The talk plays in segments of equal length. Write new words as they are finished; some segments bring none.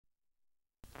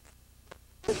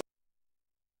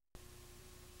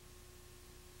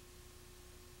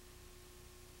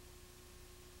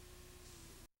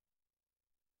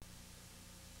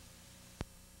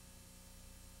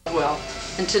Well,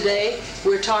 and today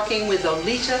we're talking with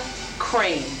Oleta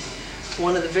Crain,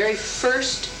 one of the very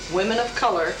first women of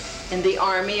color in the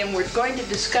Army, and we're going to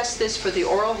discuss this for the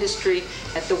oral history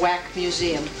at the WAC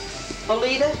Museum.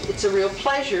 Oleta, it's a real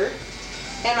pleasure,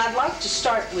 and I'd like to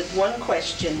start with one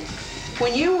question.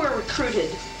 When you were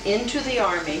recruited into the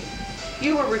Army,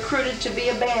 you were recruited to be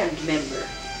a band member,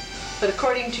 but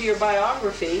according to your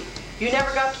biography, you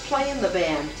never got to play in the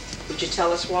band. Would you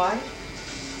tell us why?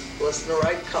 Wasn't the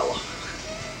right color.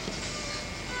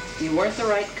 You weren't the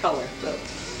right color. No.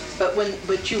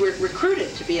 But you were recruited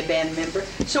to be a band member.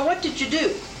 So what did you do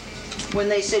when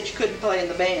they said you couldn't play in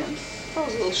the band? I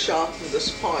was a little shocked and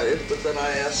disappointed, but then I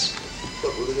asked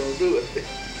what were they going to do with me.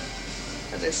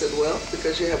 And they said, well,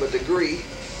 because you have a degree,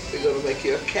 we're going to make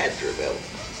you a cadre member.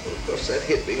 Well, of course, that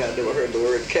hit me. I'd never heard the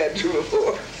word cadre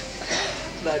before.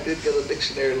 And I did get a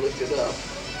dictionary and looked it up.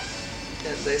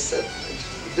 And they said,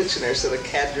 the dictionary said a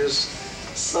cadre is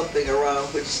something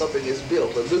around which something is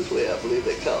built, a nuclei, I believe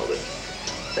they called it.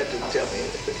 That didn't tell me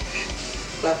anything.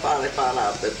 But I finally found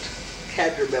out that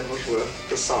cadre members were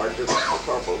the sergeants, the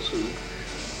corporals who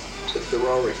took the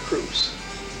raw recruits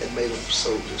and made them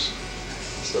soldiers.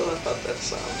 So I thought that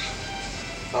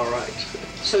sounds all right.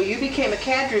 So you became a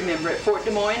cadre member at Fort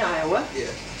Des Moines, Iowa?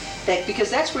 Yeah. Because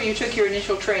that's where you took your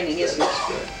initial training, isn't it? That's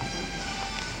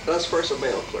good. I was first a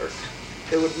mail clerk.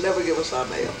 They would never give us our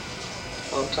mail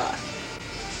on time.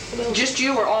 Just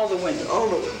you or all the women? All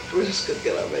the women. We just couldn't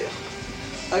get our mail.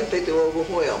 I think they were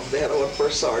overwhelmed. They had one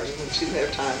first sergeant, and she didn't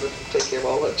have time to take care of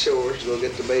all her chores to go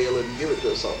get the mail and give it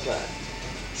to us on time.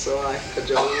 So I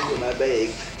cajoled and I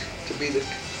begged to be the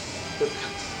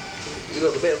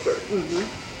mail clerk.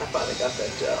 Mm-hmm. I finally got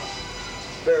that job.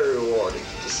 Very rewarding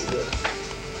to see the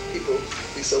people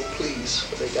be so pleased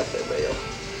when they got their mail.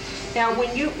 Now,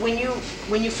 when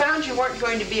you found you weren't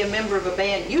going to be a member of a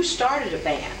band, you started a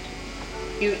band.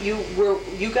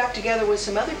 You got together with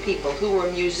some other people who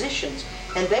were musicians,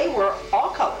 and they were all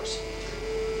colors.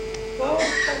 Well,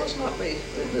 that was not me.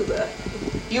 They knew that.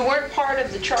 You weren't part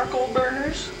of the Charcoal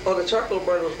Burners? Oh, the Charcoal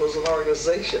Burners was an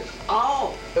organization.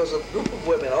 Oh. It was a group of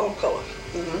women, all colors.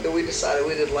 Mm-hmm. And we decided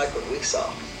we didn't like what we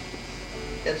saw.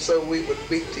 And so we would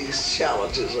meet these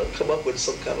challenges or come up with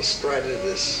some kind of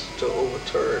strategies to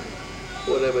overturn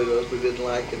whatever it was we didn't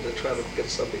like and to try to get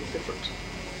something different.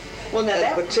 Well, now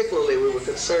and particularly we were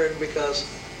concerned because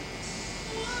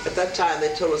at that time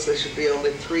they told us there should be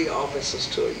only 3 officers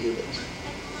to a unit.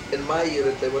 In my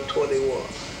unit there were 21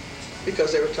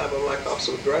 because every time a black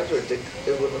officer would graduate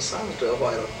they wouldn't assign it to a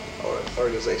white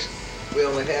organization. We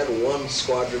only had one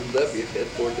Squadron W at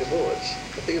Fort Des Moines.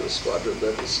 I think it was Squadron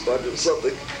W, Squadron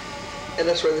something. And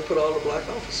that's where they put all the black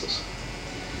officers.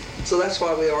 So that's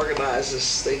why we organized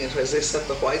this thing. As they sent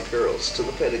the white girls to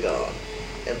the Pentagon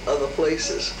and other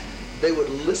places, they would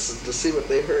listen to see what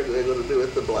they heard they were going to do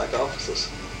with the black officers.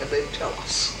 And they'd tell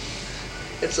us.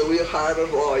 And so we hired a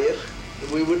lawyer,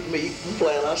 and we would meet and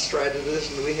plan our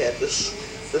strategies, and we had this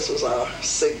was our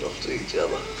signal to each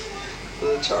other,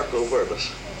 the Charcoal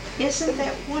Burners. Isn't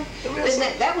that one?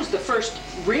 That was the first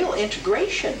real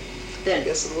integration then.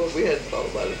 Yes, it was. We hadn't thought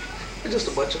about it. We're just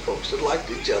a bunch of folks that liked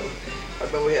each other. I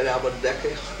remember we had Albert Decker,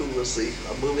 who was a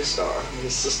movie star, and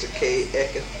his sister Kay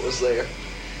Ecken was there.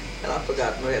 And I've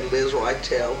forgotten, we had Liz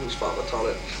Rytel, whose father taught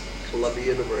at Columbia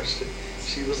University.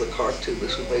 She was a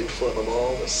cartoonist who made fun of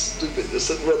all the stupidness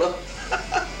that went on.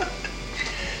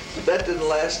 But that didn't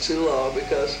last too long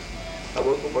because I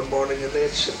woke up one morning and they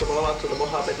had shipped them all out to the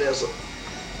Mojave Desert.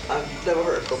 I've never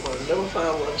heard from one, never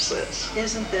found one since.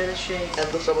 Isn't that a shame? And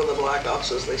some of the black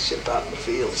officers they shipped out in the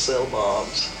field sell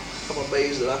bombs. I'm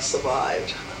amazed that I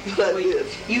survived. But I did.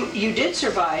 You did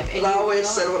survive. And I always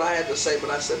said what I had to say, but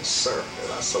I said, sir,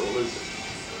 and I saluted.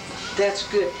 That's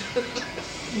good.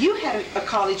 You had a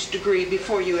college degree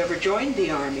before you ever joined the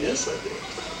Army. Yes, I did.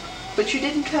 But you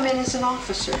didn't come in as an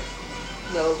officer.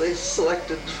 No, they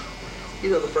selected,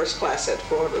 the first class had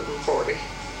 440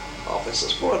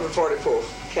 officers, 444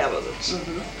 candidates.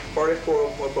 Mm-hmm. 44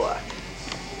 of them were black.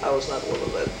 I was not one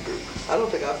of that group. I don't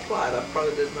think I applied. I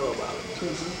probably didn't know about it.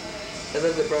 Mm-hmm. And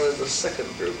then they brought in the second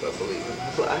group, I believe.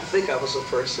 I think I was the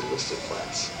first enlisted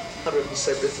class.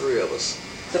 173 of us.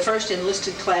 The first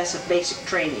enlisted class of basic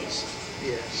trainees.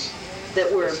 Yes. That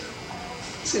were...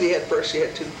 See, you had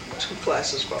two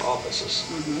classes for officers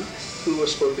who were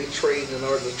supposed to be trained in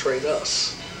order to train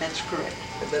us. That's correct.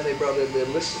 And then they brought in the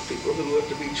enlisted people who were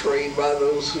to be trained by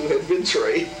those who had been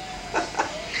trained.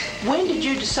 When did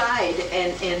you decide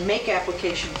and make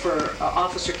application for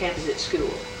officer candidate school?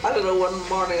 I don't know, one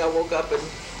morning I woke up and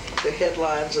the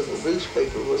headlines in the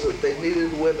newspaper was that they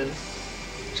needed women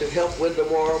to help win the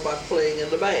war by playing in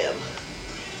the band.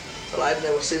 But I'd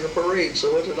never seen a parade,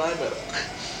 so what did I know?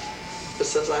 But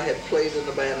since I had played in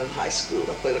the band in high school,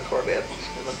 I played a cornet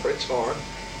and a French horn,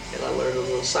 and I learned a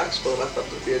little saxophone. I thought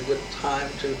it would be a good time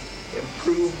to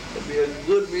improve and be a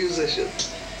good musician,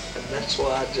 and that's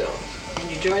why I joined. And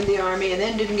you joined the Army and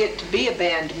then didn't get to be a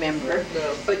band member,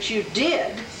 No. but you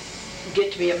did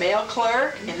get to be a mail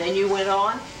clerk, and then you went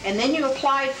on, and then you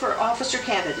applied for officer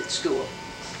candidate school.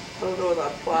 I don't know whether I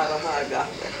applied or how I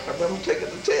got there. I remember taking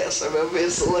the test. I remember being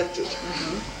selected.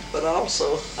 But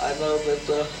also, I know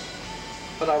that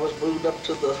when I was moved up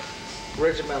to the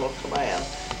regimental command,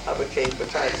 I became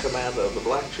battalion commander of the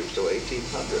black troops of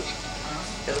 1800.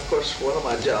 And of course, one of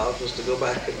my jobs was to go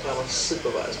back and kind of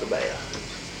supervise the band.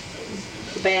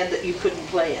 The band that you couldn't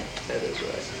play in. That is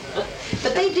right.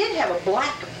 But they did have a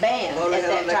black band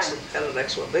at that time. Had an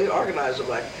excellent. They organized a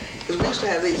black, because we used to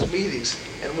have these meetings,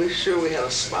 and we were sure we had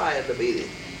a spy in the meeting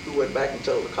who went back and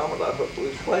told the commandant what we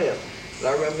were playing. And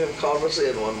I remember him calling us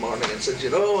in one morning and said, you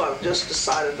know, I've just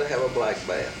decided to have a black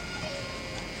band.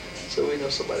 So we know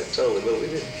somebody told him, but we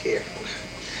didn't care.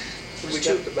 We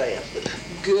got the band.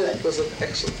 Good. It was an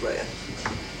excellent band.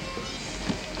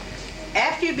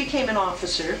 After you became an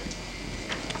officer,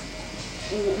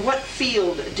 what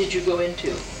field did you go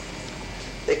into?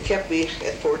 They kept me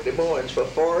at Fort Des Moines for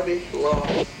 40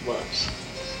 long months.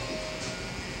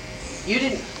 You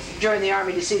didn't join the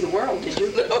Army to see the world, did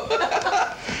you? No.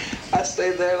 I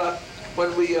stayed there, and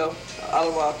when we, out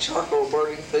of our charcoal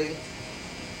burning thing,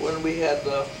 when we had,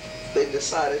 they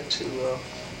decided to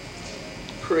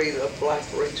create a black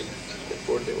regiment at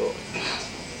Fort Des Moines.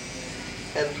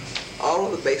 And all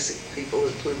of the basic people,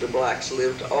 including the blacks,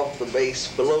 lived off the base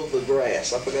below the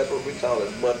grass. I forgot what we call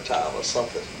it, mud town or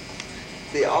something.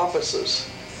 The officers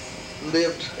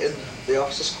lived in the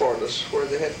officers' quarters where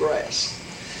they had grass.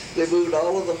 They moved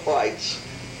all of the whites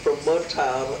from mud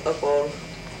town up on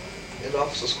in the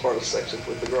officers' quarters section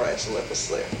with the grass and left us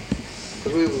there.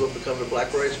 Because we were going to become the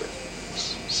black regiment.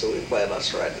 So we planned our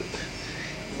strategy.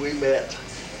 We met,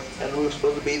 and we were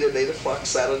supposed to meet at 8 o'clock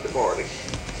Saturday morning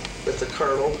with the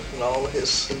colonel and all of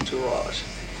his entourage.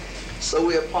 So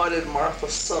we appointed Martha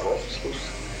Suttle,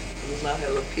 who now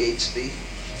has a PhD,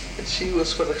 and she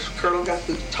was, when the colonel got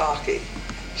through talking,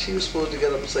 she was supposed to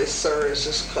get up and say, sir, it's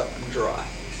just cut and dry.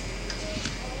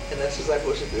 And that's exactly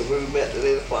what she did. When we met at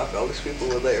 8 o'clock, all these people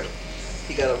were there.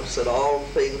 He got up and said all the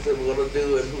things that we're going to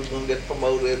do and who's going to get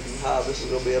promoted and how this is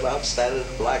going to be an outstanding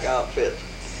black outfit.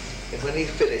 And when he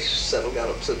finished, Settle got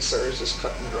up and said, sir, it's just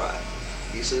cut and dry.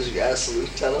 He says, yes,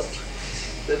 Lieutenant.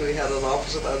 Then we had an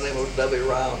officer by the name of W.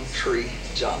 Roundtree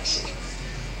Johnson,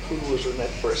 who was in that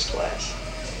first class.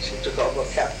 She took off her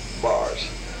cap bars, she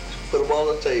put them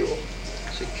on the table.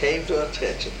 She came to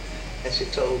attention, and she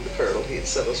told the colonel he had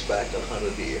set us back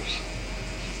 100 years.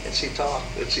 And she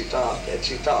talked, and she talked, and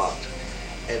she talked,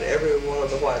 and every one of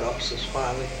the white officers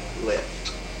finally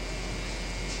left.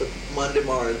 But Monday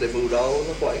morning, they moved all of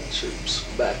the white troops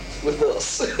back with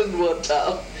us in one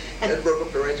town and broke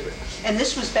up the regiment. And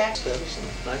this was back... That was in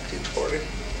 1940,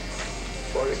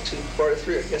 42,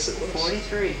 43, I guess it was.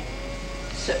 43.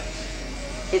 So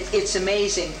it's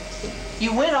amazing.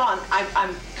 You went on,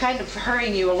 I'm kind of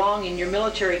hurrying you along in your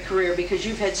military career because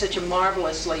you've had such a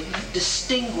marvelously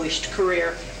distinguished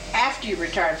career after you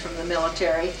retired from the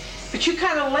military, but you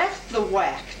kind of left the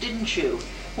WAC, didn't you?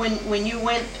 When you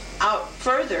went out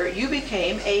further, you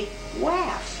became a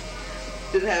WAF.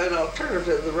 Didn't have an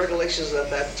alternative. The regulations at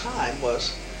that time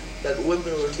was that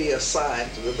women would be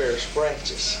assigned to the various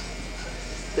branches.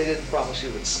 They didn't promise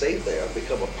you would stay there or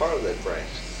become a part of that branch.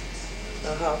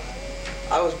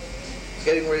 I was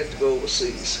getting ready to go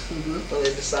overseas. So they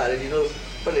decided, you know,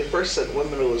 when they first sent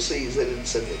women overseas, they didn't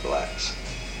send any blacks.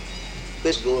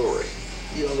 This glory.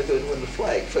 You only could when the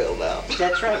flag fell down.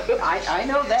 That's right. I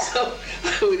know that. So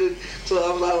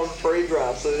I was out on the parade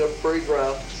ground, sitting on the parade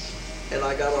ground, and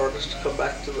I got orders to come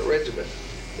back to the regiment.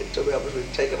 They told me I was being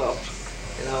taken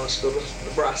off, and I was to go to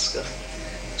Nebraska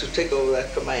to take over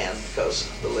that command because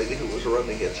the lady who was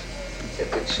running it had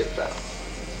been shipped out.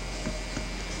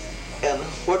 And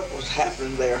what was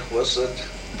happening there was that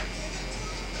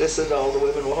they said all the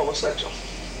women were homosexual.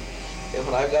 And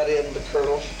when I got in, the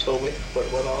colonel told me what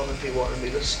went on, and he wanted me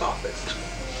to stop it.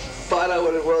 Find out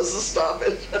what it was to stop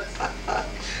it.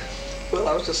 Well,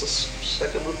 I was just a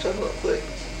second lieutenant, I think.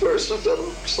 First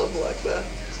lieutenant, something like that.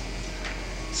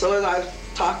 So as I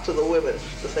talked to the women,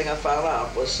 the thing I found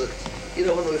out was that, you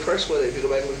know, when we first went, if you go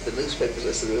back and look at the newspapers,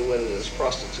 they said we went in as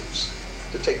prostitutes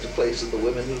to take the place of the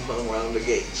women who hung around the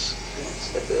gates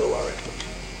at the ORA.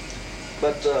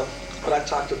 But when I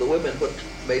talked to the women, what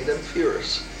made them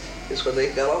furious is when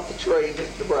they got off the train in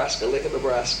Nebraska, Lincoln,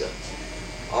 Nebraska,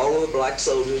 all of the black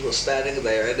soldiers were standing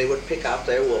there, and they would pick out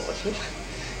their woman.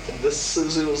 And this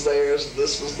Susie was theirs, and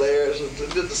this was theirs, and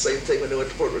they did the same thing when they went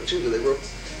to Fort Huachuca. They broke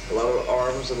a lot of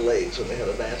arms and legs when they had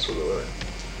a dance with the women.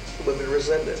 The women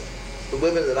resented it. The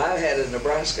women that I had in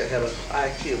Nebraska had an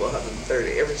IQ of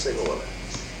 130, every single one.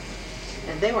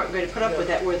 And they weren't going to put up with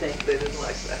that, were they? They didn't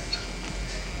like that.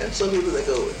 And so who did they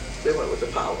go with? They went with the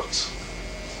pilots.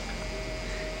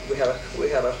 We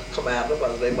had a commander by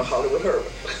the name of Hollywood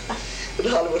Herbert. And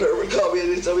Hollywood Herbert called me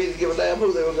and he told me he didn't give a damn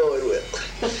who they were going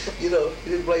with. You know,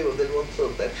 he didn't blame them, they didn't want to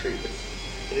put up that treatment.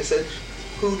 And he said,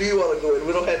 who do you want to go with?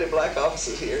 We don't have any black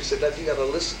officers here. He said, if you got a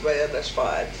listed man, that's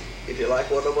fine. If you like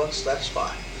one of us, that's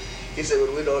fine. He said,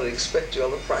 well, we don't expect you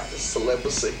all to practice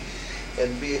celibacy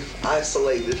and be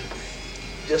isolated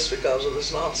just because of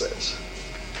this nonsense.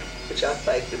 Which I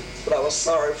thanked him, but I was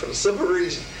sorry for the simple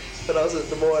reason. When I was in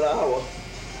Des Moines, Iowa,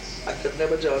 I could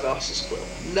never join the officers club.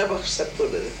 Never set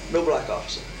foot in it. No black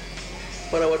officer.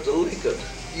 When I went to Lincoln,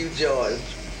 you joined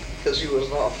because you was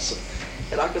an officer.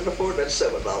 And I couldn't afford that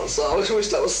 $7, so I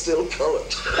wished I was still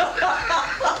colored.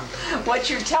 What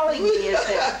you're telling me is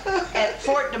that at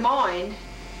Fort Des Moines,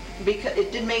 because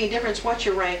it didn't make any difference what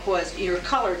your rank was, your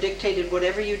color dictated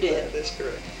whatever you did. That's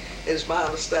correct. And it's my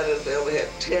understanding that they only had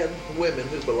 10 women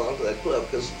who belonged to that club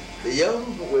because the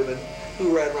young women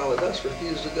who ran around with us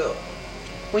refused to go.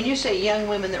 When you say young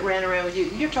women that ran around with you,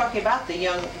 you're talking about the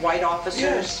young white officers?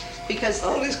 Yes. Because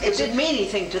it didn't mean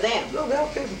anything to them. No, they all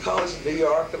came from college in New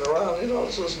York and around, you know,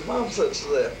 this was nonsense to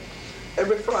them.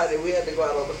 Every Friday we had to go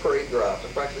out on the parade ground to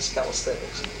practice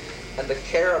calisthenics. And the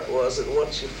carrot was that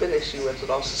once you finished, you went to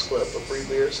the officers club for free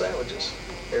beer and sandwiches.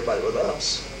 Everybody with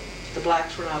us. The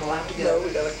blacks were not allowed to go? No,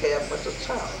 we got a cab went to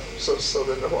town, so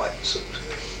did the white suit.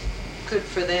 Good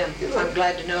for them. You know, I'm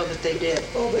glad to know that they did.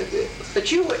 Oh, they did.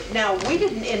 But you were, now we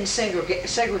didn't end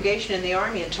segregation in the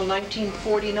Army until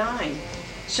 1949.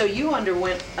 So you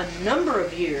underwent a number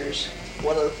of years.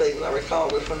 One of the things I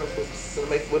recall is when they were to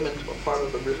make women a part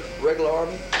of the regular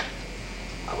Army,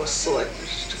 I was selected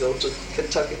to go to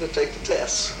Kentucky to take the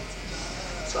tests.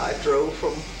 So I drove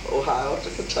from Ohio to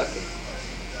Kentucky.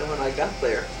 And when I got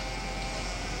there,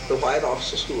 the white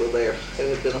officers who were there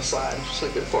had been assigned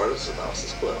sleeping quarters in the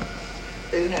officers club.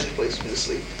 They didn't have any place for me to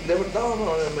sleep. It never dawned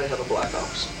on them they had a black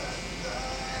officer.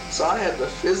 So I had to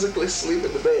physically sleep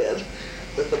in the bed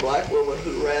with the black woman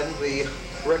who ran the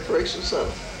recreation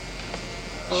center.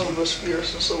 Oh. She was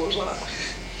fierce and so was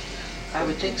I. I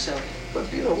would think so.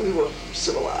 But you know, we were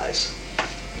civilized.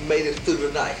 Made it through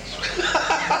the night.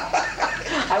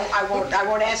 I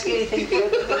won't ask you anything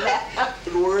further than that.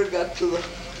 The word got to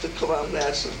the command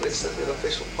nationals. They sent me an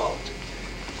official apology.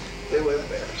 They were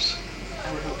embarrassed.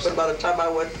 I would hope so. But by the time I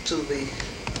went to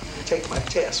take my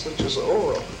test, which was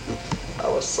oral, I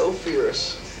was so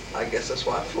furious. I guess that's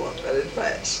why I flunked. I didn't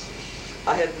pass.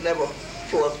 I had never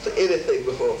flunked anything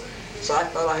before. So I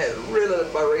thought I had really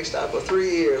my race down for 3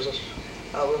 years.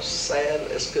 I was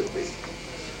sad as could be.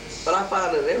 But I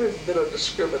found that every bit of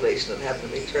discrimination that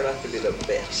happened to me turned out to be the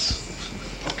best.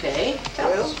 Okay, tell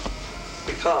Well, us.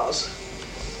 because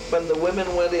when the women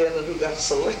went in and who got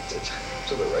selected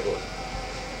to the regular,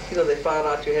 you know, they found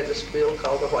out you had this bill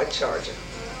called the White Charger.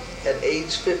 At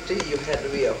age 50, you had to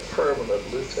be a permanent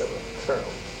lieutenant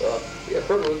colonel.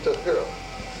 Permanent lieutenant colonel.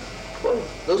 Well,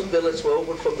 those billets were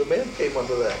open from the men came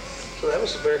under that. So that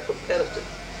was very competitive.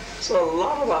 So a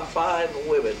lot of our fine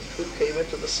women who came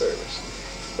into the service,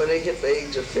 when they hit the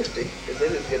age of 50, if they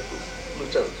didn't get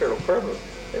lieutenant colonel permanent,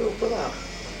 they were put out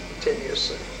 10 years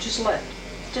soon. Just left.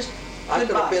 Just I could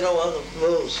have goodbye. been on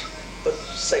those, but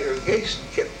segregation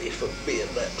kept me from being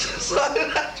that. So I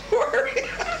didn't have to worry.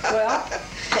 Well,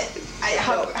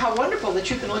 how wonderful that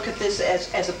you can look at this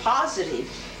as a positive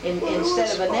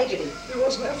instead of a negative. It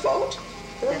wasn't their fault.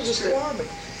 It was just the Army.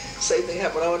 Same thing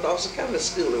happened when I went to Officer Cabinet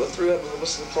School. There were 300 of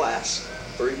us in the class,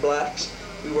 3 blacks.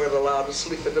 We weren't allowed to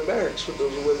sleep in the barracks with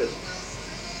those women.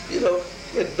 You know,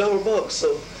 we had double bunks,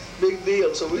 so big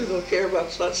deal. So we don't care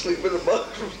about not sleeping in the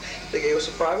bunks. They gave us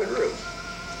a private room.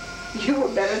 You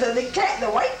were better than the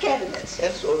white candidates.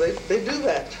 And so they do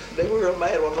that. They were real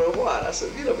mad, wanted to know why. I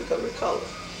said, you know, because we're colored.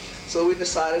 So we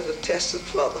decided to test it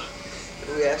further.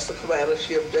 And we asked the commander,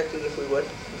 she objected if we went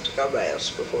and took our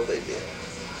baths before they did.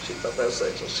 She thought that was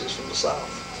excellent. She's from the South.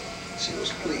 She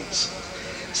was pleased.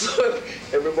 So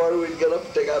every morning we'd get up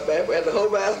and take our bath. We had the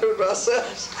whole bathroom to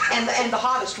ourselves. And the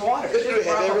hottest water, too, We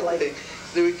had probably. everything.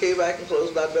 Then we came back and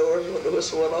closed our doors when the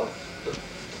whistle went off.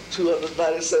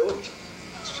 297,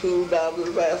 two down to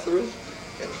the bathroom.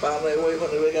 And finally,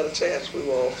 when we got a chance, we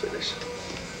were all finished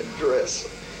and dressed.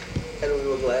 And we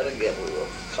were glad again we were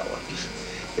colored.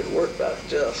 It worked out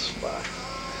just fine.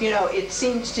 You know, it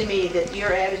seems to me that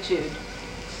your attitude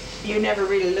you never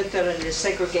really looked at it as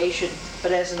segregation,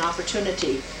 but as an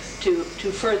opportunity to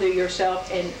further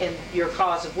yourself and your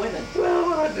cause of women.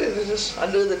 Well, I did.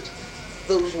 I knew that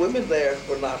those women there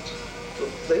were not,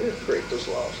 they didn't create those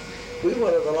laws. We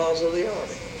wanted the laws of the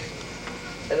Army.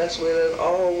 And that's where it had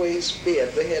always been.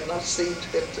 They had not seen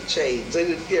fit to change. They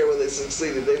didn't care whether they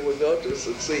succeeded. They were going to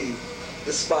succeed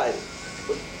despite it.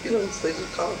 But, you know, they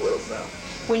just caught with them now.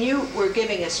 When you were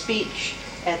giving a speech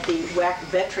at the WAC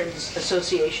Veterans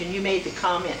Association, you made the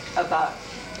comment about,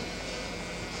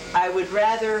 I would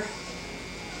rather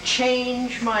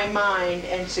change my mind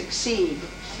and succeed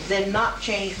than not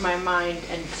change my mind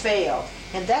and fail.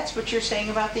 And that's what you're saying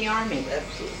about the Army.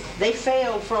 Absolutely. They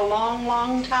failed for a long,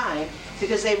 long time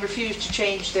because they refused to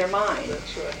change their mind.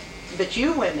 That's right. But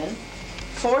you women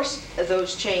forced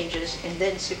those changes and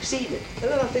then succeeded.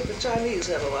 And then I think the Chinese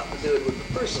had a lot to do with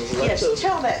the prisoners. Yes,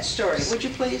 tell that story, would you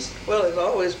please? Well, it's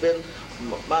always been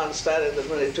my understanding that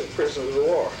when they took prisoners of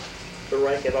war, the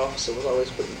ranking officer was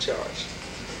always put in charge.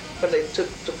 When they took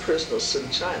the prisoners in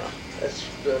China, that's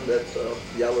during that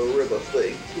Yellow River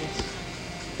thing, yes.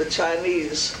 The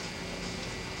Chinese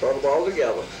brought them all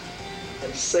together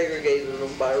and segregated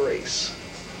them by race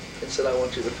and said, I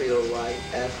want you to feel right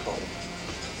at home.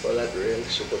 Well, that really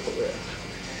shook up a bit.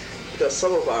 Because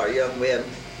some of our young men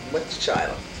went to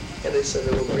China and they said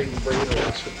they were bringing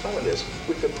brainwash with communism.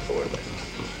 We couldn't afford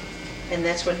that. And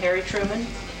that's when Harry Truman?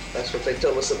 That's what they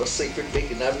told us in a secret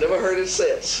meeting. I've never heard it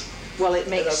since. Well, it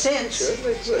makes sense. Sure, it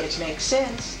makes sense. It makes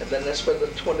sense. And then that's when the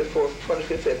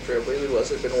 25th infantry, I believe it was,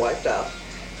 had been wiped out.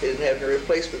 They didn't have any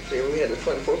replacement there. We had the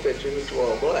 24th infantry, which were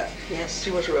all black. Yes.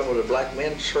 You must remember the black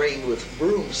men trained with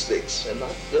broomsticks and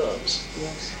not guns.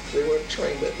 Yes. They weren't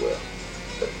trained that well.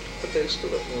 But they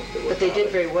stood up and But they did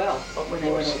very well when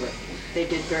they went course. over. They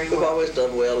did very We've well. always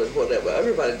done well in whatever.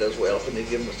 Everybody does well when you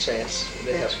give them a chance.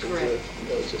 They That's have to correct. do it.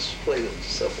 You know, just plain and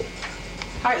simple.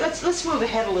 All right, let's move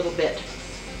ahead a little bit.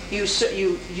 You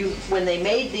when they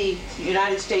made the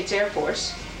United States Air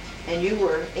Force, and you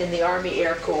were in the Army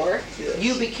Air Corps, Yes.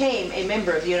 you became a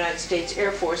member of the United States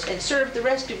Air Force and served the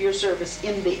rest of your service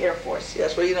in the Air Force.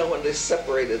 Yes, well, you know, when they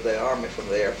separated the Army from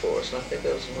the Air Force, and I think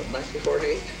that was, what,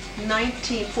 1948?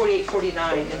 1948,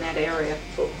 49, in that area.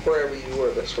 So wherever you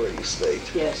were, that's where you stayed.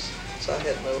 Yes. So I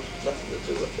had nothing to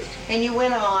do with it. And you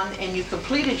went on and you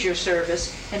completed your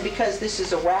service, and because this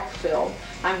is a WAC film,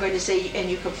 I'm going to say, and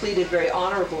you completed very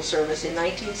honorable service in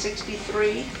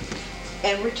 1963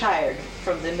 and retired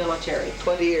from the military.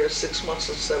 20 years, 6 months,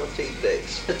 and 17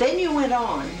 days. But then you went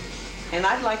on, and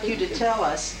I'd like you to tell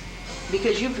us,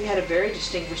 because you've had a very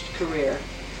distinguished career.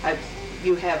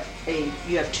 You have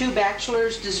 2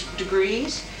 bachelor's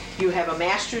degrees, you have a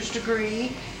master's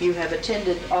degree, you have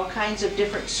attended all kinds of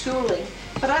different schooling,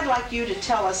 but I'd like you to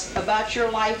tell us about your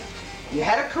life. You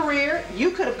had a career,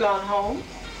 you could have gone home,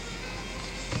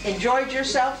 enjoyed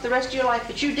yourself the rest of your life,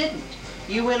 but you didn't.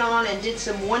 You went on and did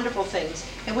some wonderful things,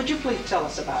 and would you please tell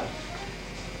us about it?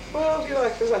 Well, you know,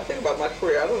 as I think about my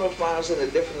career, I don't know if mine was any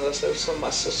different than some of my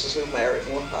sisters who married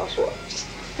and were housewives.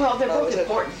 Well, they're both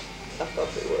important. I thought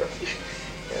they were.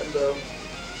 And,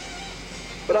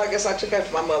 but I guess I took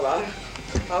after my mother.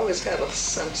 I always had a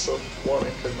sense of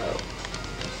wanting to know.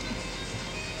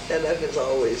 And that has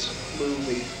always moved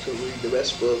me to read the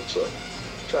best books or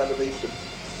try to meet the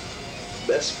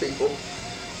best people,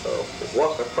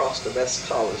 walk across the best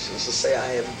colleges to say I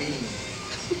have been.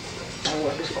 Oh,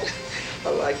 wonderful.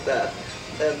 I like that.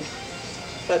 And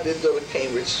I did go to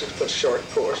Cambridge for a short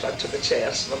course. I took a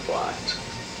chance and applied.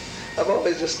 I've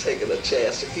always just taken a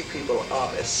chance to keep people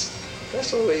honest.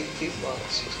 That's the way you keep them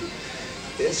honest.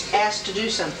 It's Asked to do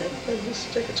something. and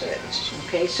just take a chance.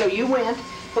 Okay, so you went,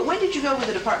 but when did you go with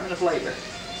the Department of Labor?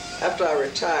 After I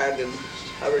retired in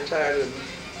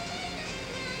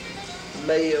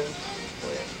May of,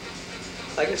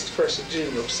 well, I guess the 1st of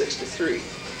June of '63.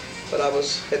 But I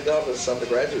had gone to some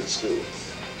undergraduate school,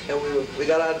 and we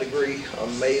got our degree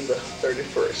on May the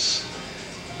 31st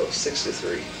of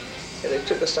 '63. And they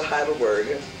took us to Heidelberg,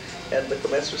 and the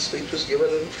commencement speech was given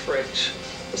in French.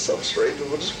 For some strange, it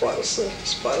was quite a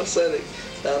setting.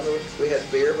 Down there, we had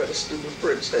beer, but a stupid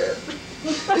French had.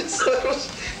 So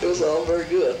it was all very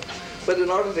good. But in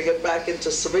order to get back into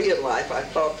civilian life, I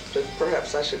thought that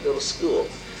perhaps I should go to school.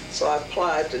 So I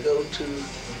applied to go to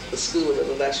the School of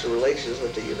International Relations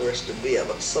at the University of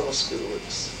Vienna, summer school in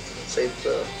St.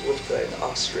 Wolfgang,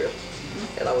 Austria,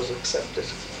 and I was accepted.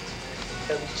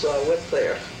 And so I went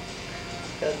there.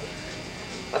 And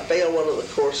I failed one of the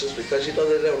courses because, you know,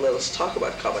 they never let us talk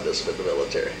about communism in the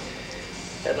military.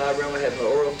 And I remember having an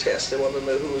oral test. They wanted to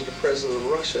know who was the president of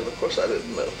Russia, and of course I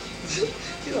didn't know.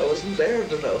 You know, I wasn't daring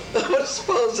to know. I was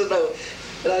supposed to know.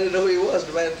 And I didn't know who he was.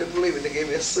 The man couldn't believe it. They gave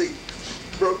me a seat.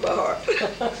 Broke my heart.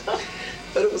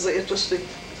 But it was an interesting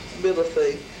middle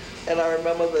thing. And I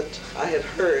remember that I had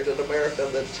heard in America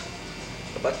that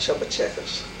about chubba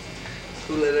checkers,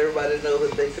 who let everybody know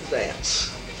that they could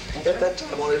dance. At that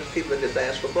time, only the people that could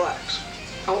dance were blacks.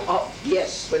 Oh,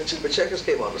 yes. When chubba checkers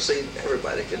came on the scene,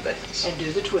 everybody could dance. And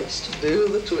do the twist. Do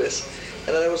the twist.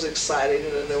 And that was exciting.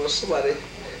 And then there was somebody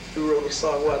who wrote a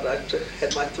song one night,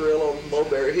 had my thrill on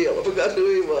Mulberry Hill. I forgot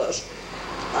who he was.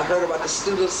 I heard about the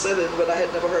students sitting, but I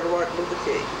had never heard of Martin Luther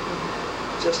King.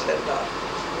 Just had not.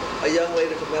 A young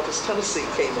lady from Memphis, Tennessee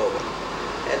came over,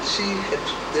 and she had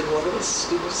been one of the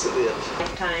students sit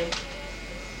in. Time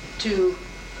to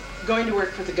going to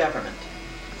work for the government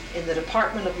in the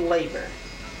Department of Labor.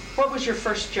 What was your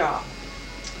first job?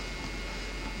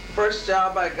 First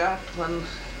job I got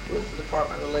with the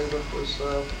Department of Labor was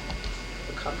a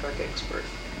contract expert.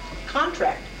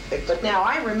 Contract? But now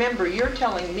I remember you're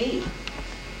telling me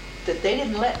that they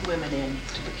didn't let women in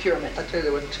to procurement. I tell you,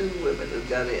 there were 2 women who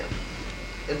got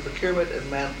in procurement and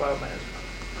manpower management.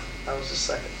 I was the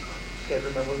second. Can't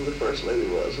remember who the first lady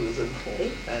was who was in,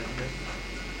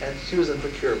 and she was in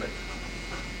procurement.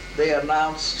 They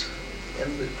announced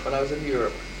when I was in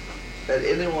Europe that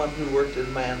anyone who worked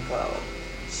in manpower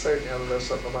certainly ought to know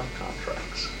something about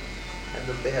contracts, and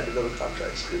that they had to go to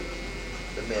contract school.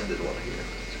 The men didn't want to hear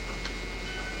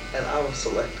it. And I was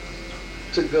selected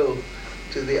to go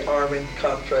to the Army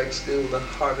contract school, the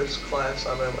hardest class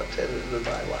I've ever attended in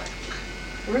my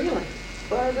life. Really?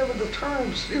 But I never the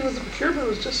terms. The procurement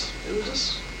was just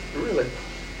really.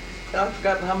 And I've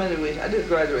forgotten how many I did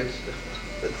graduate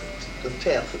the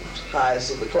 10th,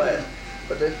 highest of the class,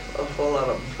 but a whole lot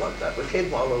of them flunked that. We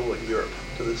came all over Europe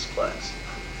to this class.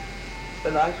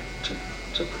 And I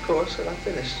took the course and I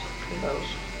finished. I was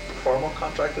a formal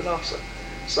contracting officer.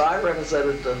 So I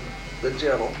represented the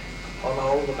general on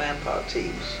all of the manpower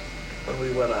teams when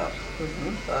we went out.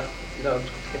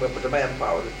 Came up with the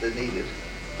manpower that they needed.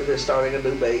 If they're starting a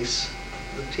new base,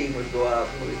 the team would go out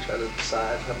and we'd try to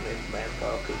decide how many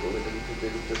manpower people we needed to do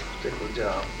this particular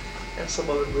job. And some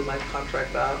of it we might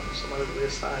contract out, and some of it we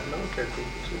assigned military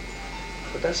people to.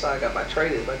 But that's how I got my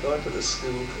training, by going to this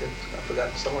school I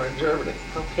forgot, somewhere in Germany.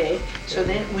 Okay, so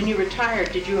then when you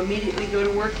retired, did you immediately go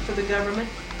to work for the government?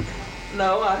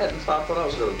 No, I hadn't thought what I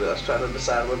was going to do. I was trying to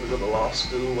decide whether to go to law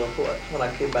school or what when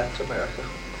I came back to America.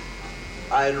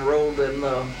 I enrolled in,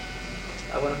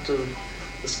 I went to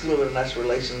the School of International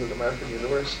Relations at American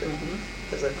University,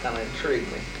 because that kind of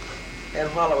intrigued me. And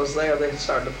while I was there, they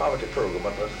started a poverty program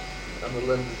under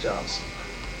Lyndon Johnson.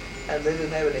 And they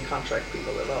didn't have any contract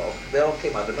people at all. They all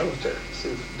came out of the military. See,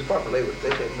 the Department of Labor,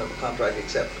 they didn't have a contract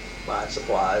except buying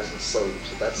supplies and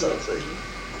soaps and that sort of thing.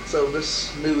 So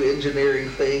this new engineering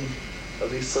thing of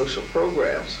these social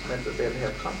programs meant that they didn't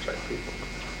have contract people.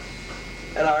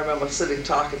 And I remember sitting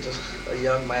talking to a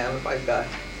young man, a white guy.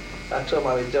 I told him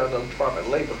I was down to the Department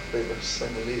of Labor. They were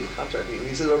saying they needed contract people.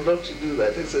 He said, "Oh, don't you do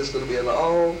that. They said it's going to be an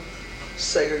all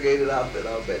segregated outfit,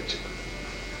 I'll bet you."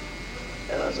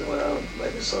 And I said, well,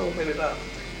 maybe so, maybe not.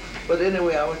 But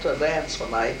anyway, I went to a dance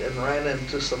one night and ran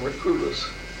into some recruiters.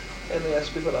 And they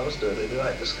asked me what I was doing. They knew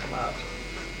I'd just come out.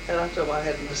 And I told them I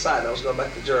hadn't decided I was going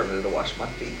back to Germany to wash my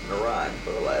feet in the Rhine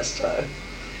for the last time.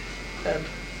 And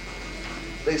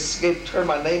they turned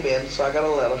my name in, so I got a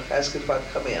letter asking if I'd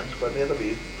come in for an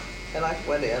interview. And I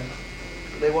went in.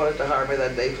 They wanted to hire me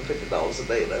that day for $50 a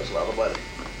day. That was a lot of money.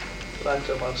 But I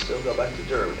told them I'd still go back to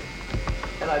Germany.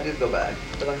 And I did go back,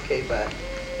 but I came back.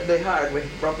 And they hired me,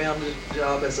 brought me on the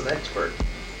job as an expert.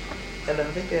 And I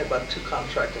think they had about 2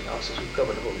 contracting officers who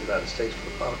covered the whole United States for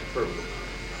the poverty program.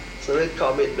 So they'd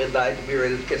call me at midnight to be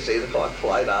ready to catch the 8 o'clock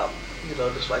flight out. You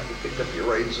know, just like you picked up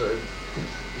your razor and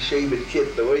your shaving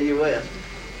kit the way you went.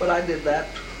 But I did that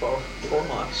for 4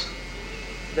 months.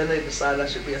 Then they decided I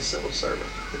should be a civil servant,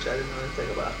 which I didn't know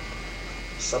anything about.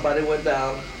 Somebody went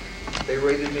down, they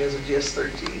rated me as a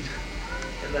GS-13,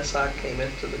 and that's how I came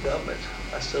into the government.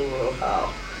 I still don't know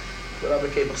how, but I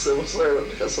became a civil servant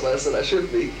because somebody said I should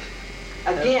be.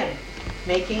 Again,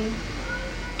 making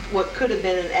what could have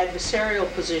been an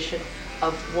adversarial position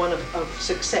of one of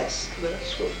success.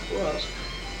 That's what it was.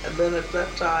 And then at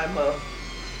that time,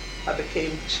 I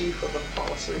became chief of a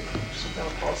policy, some kind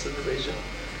of policy division,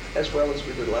 as well as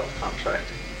we did a lot of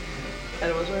contracting. And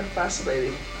it was very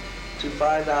fascinating to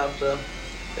find out,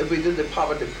 if we did the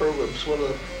poverty programs, one of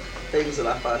the things that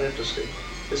I found interesting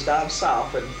is down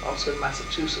south and also in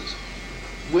Massachusetts,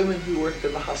 women who worked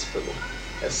in the hospital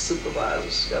as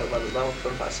supervisors got about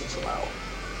 $1.25 an hour.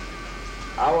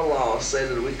 Our law said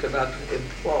that we could not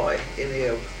employ any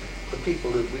of the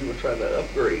people that we were trying to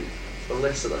upgrade for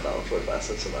less than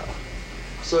 $1.25 an hour.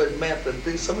 So it meant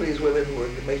that some of these women were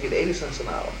making 80 cents an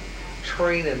hour,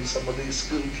 training some of these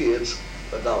school kids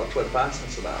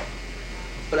 $1.25 an hour.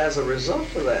 But as a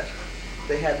result of that,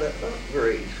 they had to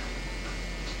upgrade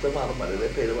the amount of money they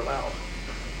paid them an hour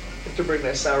to bring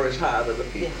their salaries higher than the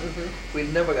people. Yeah, We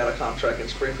never got a contract in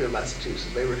Springfield,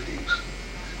 Massachusetts. They refused.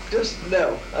 Just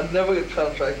no. I never got a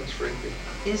contract in Springfield.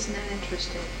 Isn't that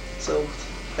interesting? So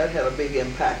that had a big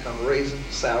impact on raising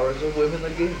salaries of women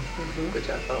again, which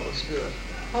I thought was good.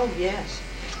 Oh, yes.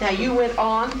 Now, you went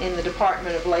on in the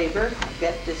Department of Labor. I've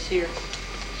got this here.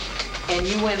 And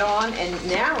you went on, and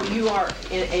now you are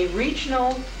in a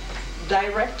regional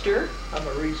director. I'm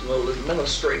a regional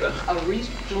administrator. A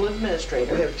regional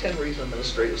administrator. We have 10 regional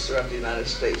administrators throughout the United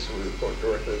States, and we report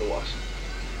directly to Washington.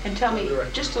 And tell me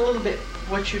just a little bit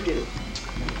what you do.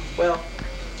 Well,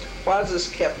 why is this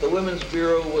kept? The Women's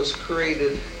Bureau was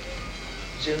created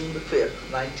June the 5th,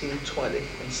 1920,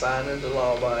 and signed into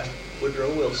law by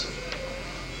Woodrow Wilson.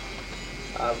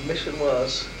 Our mission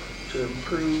was to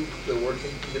improve the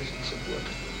working conditions of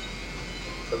women.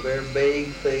 It's a very vague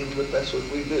thing, but that's what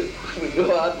we do. We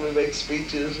go out and we make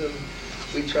speeches, and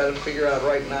we try to figure out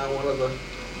right now, one of the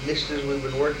initiatives we've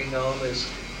been working on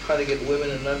is trying to get women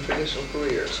in non-traditional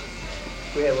careers.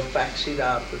 We have a fact sheet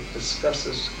out that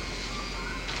discusses,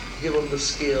 give them the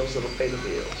skills that'll pay the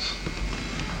bills.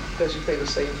 Because you pay the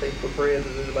same thing for bread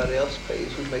that anybody else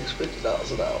pays, who makes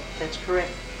 $50 an hour. That's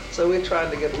correct. So we're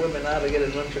trying to get women out to get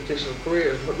in non-traditional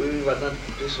careers. What we mean by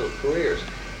non-traditional careers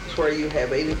is where you have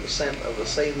 80% of the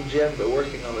same gender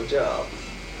working on a job,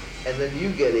 and then you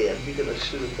get in, you can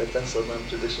assume that that's a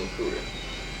non-traditional career.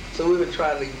 So we've been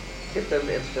trying to get them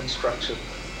into construction,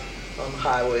 on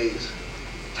highways,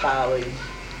 tiling,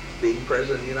 being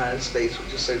president of the United States,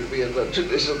 which is said to be a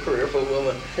non-traditional career for a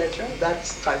woman. That's right.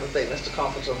 That's the type of thing. That's the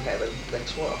conference I'm having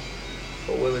next month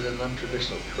for women in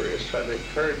non-traditional careers, trying to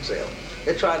encourage them.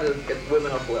 They're trying to get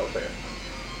women off welfare.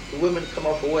 The women come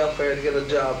off of welfare to get a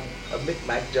job, a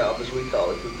Micmac job as we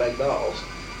call it, with McDonald's,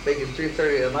 making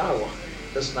 $3.30 an hour.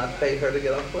 Does not pay her to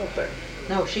get off welfare.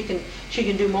 No, she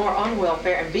can do more on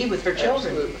welfare and be with her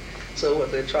children. Absolutely. So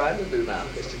what they're trying to do now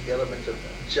is to get them into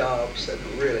jobs that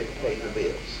really pay the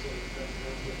bills.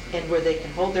 And where they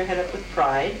can hold their head up with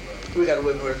pride. We got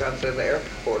women working out there in the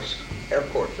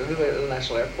airport, the new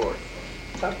international airport.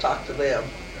 So I've talked to them,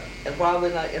 and while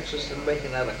they're not interested in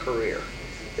making that a career,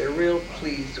 they're real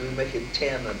pleased to be making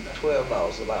 $10 and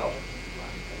 $12 an hour.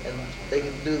 And they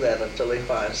can do that until they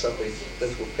find something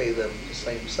that will pay them the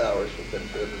same salaries for them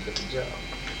doing a different job.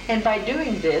 And by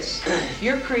doing this,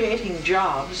 you're creating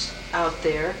jobs out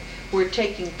there. We're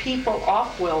taking people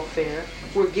off welfare.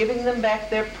 We're giving them back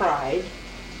their pride.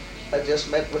 I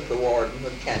just met with the warden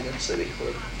of Canyon City,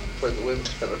 where the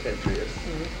women's penitentiary is.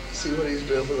 See what he's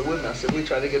doing for the women. I said, we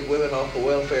try to get women off of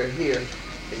welfare here,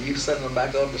 and you send them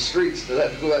back on the streets to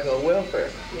have to go back on welfare.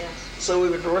 Yes. So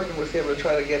we've been working with him to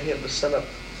try to get him to set up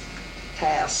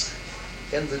tasks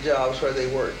in the jobs where they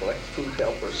work, like food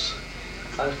helpers.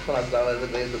 I found out the other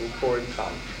day that were pouring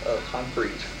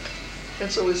concrete.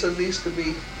 And so we said these could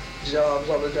be jobs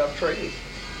on the job training.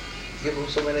 Give them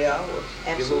so many hours.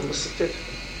 Absolutely. Give them a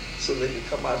certificate so they can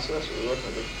come out. So that's what we're working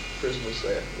with the prisoners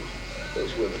there,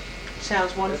 those women.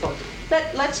 Sounds wonderful.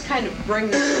 Let's kind of bring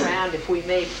this around, if we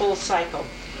may, full cycle.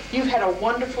 You've had a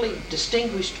wonderfully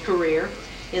distinguished career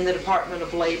in the Department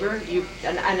of Labor,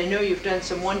 and I know you've done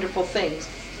some wonderful things.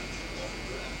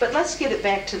 But let's get it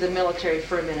back to the military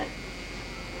for a minute.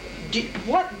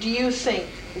 What do you think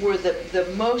were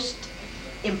the most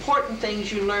important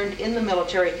things you learned in the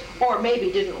military, or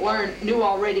maybe didn't learn, knew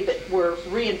already, but were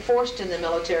reinforced in the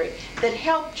military, that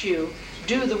helped you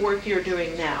do the work you're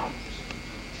doing now?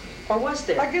 Or was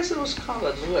there? I guess it was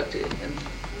continuity and